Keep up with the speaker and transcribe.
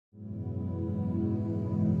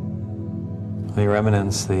Your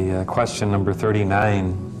Eminence, the question number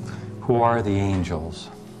 39, who are the angels?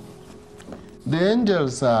 The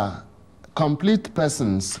angels are complete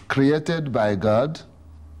persons created by God.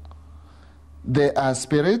 They are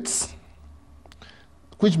spirits,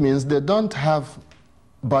 which means they don't have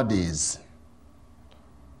bodies,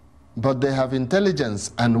 but they have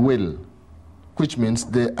intelligence and will, which means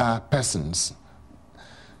they are persons.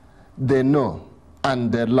 They know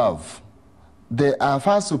and they love. They are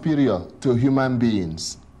far superior to human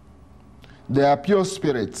beings. They are pure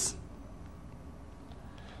spirits.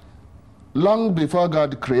 Long before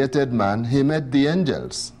God created man, he made the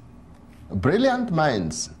angels. Brilliant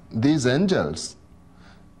minds, these angels,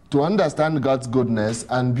 to understand God's goodness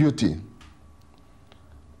and beauty.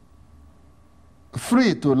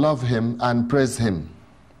 Free to love him and praise him.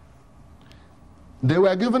 They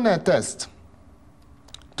were given a test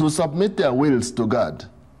to submit their wills to God.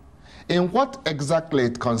 In what exactly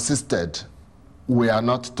it consisted, we are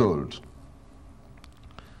not told.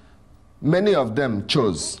 Many of them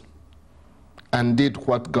chose and did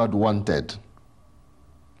what God wanted.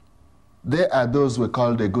 They are those we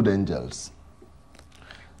call the good angels.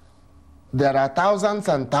 There are thousands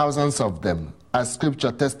and thousands of them, as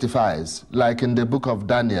Scripture testifies, like in the book of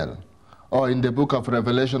Daniel or in the book of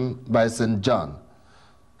Revelation by St. John.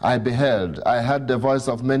 I beheld, I heard the voice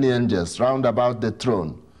of many angels round about the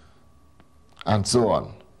throne, and so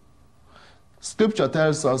on. Scripture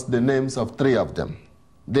tells us the names of three of them.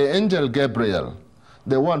 The angel Gabriel,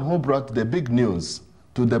 the one who brought the big news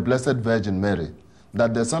to the Blessed Virgin Mary,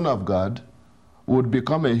 that the Son of God would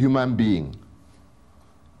become a human being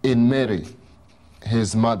in Mary,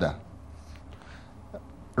 his mother.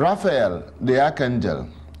 Raphael, the archangel,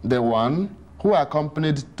 the one who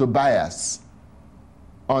accompanied Tobias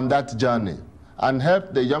on that journey and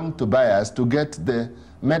helped the young Tobias to get the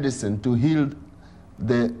medicine to heal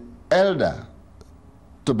the elder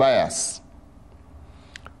Tobias.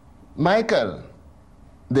 Michael,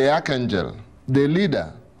 the archangel, the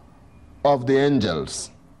leader of the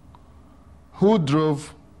angels, who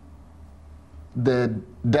drove the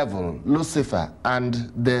devil, Lucifer,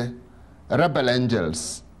 and the rebel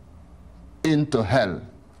angels into hell,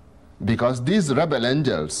 because these rebel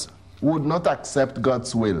angels would not accept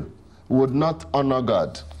God's will, would not honor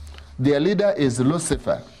God. Their leader is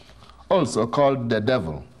Lucifer, also called the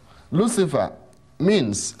devil. Lucifer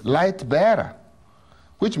means light bearer,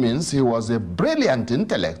 which means he was a brilliant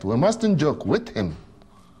intellect. We mustn't joke with him.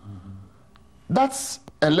 That's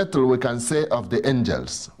a little we can say of the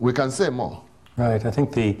angels. We can say more. Right. I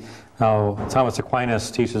think Thomas Aquinas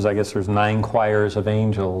teaches, I guess there's 9 choirs of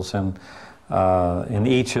angels, and in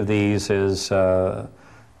each of these is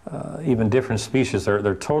even different species.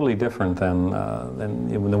 They're totally different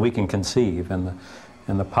than we can conceive, and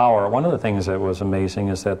the power. One of the things that was amazing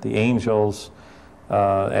is that the angels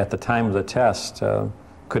at the time of the test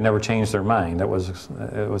could never change their mind. It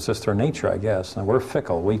was just their nature, I guess. And we're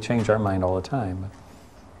fickle. We change our mind all the time.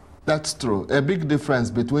 That's true. A big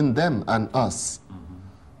difference between them and us,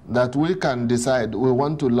 that we can decide we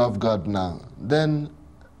want to love God now. Then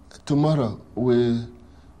tomorrow we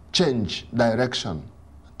change direction,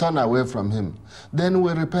 turn away from him. Then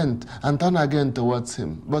we repent and turn again towards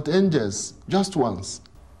him. But angels, just once.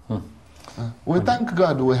 We thank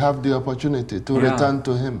God we have the opportunity to return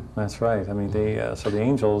to him. That's right. I mean, so the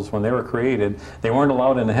angels, when they were created, they weren't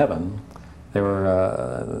allowed into heaven. They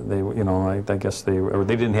were, you know, I guess they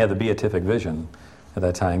didn't have the beatific vision at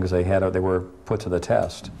that time because they were put to the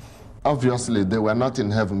test. Obviously, they were not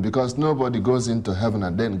in heaven because nobody goes into heaven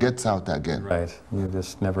and then gets out again. Right. You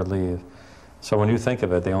just never leave. So when you think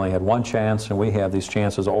of it, they only had one chance, and we have these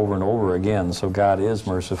chances over and over again. So God is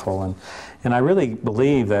merciful, and I really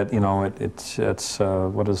believe that, you know, it's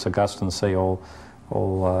what does Augustine say?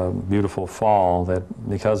 Beautiful fall. That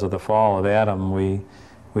because of the fall of Adam, we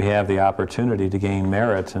have the opportunity to gain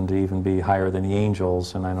merit and to even be higher than the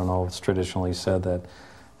angels. And I don't know, it's traditionally said that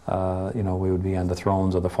you know, we would be on the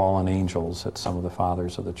thrones of the fallen angels that some of the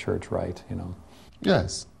fathers of the church write. You know.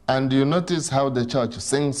 Yes. And you notice how the church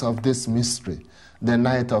sings of this mystery, the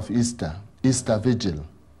night of Easter, Easter Vigil,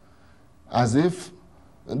 as if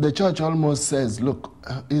the church almost says, look,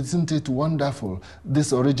 isn't it wonderful,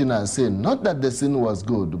 this original sin? Not that the sin was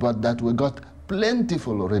good, but that we got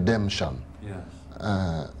plentiful redemption. Yes.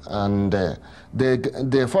 And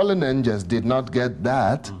the fallen angels did not get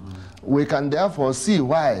that. We can therefore see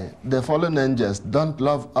why the fallen angels don't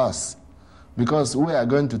love us, because we are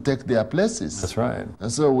going to take their places. That's right.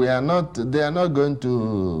 And so they are not going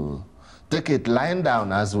to take it lying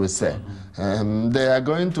down, as we say. They are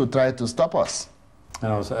going to try to stop us. You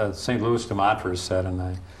know, St. Louis de Montfort said, and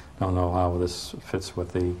I don't know how this fits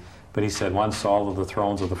with the, but he said once all of the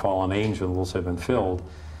thrones of the fallen angels have been filled,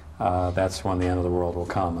 that's when the end of the world will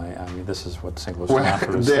come. I mean, this is what St. Louis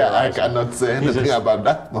Well, there I cannot say anything about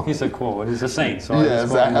that. He's a quote. He's a saint. So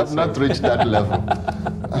yes, I have not reached that level.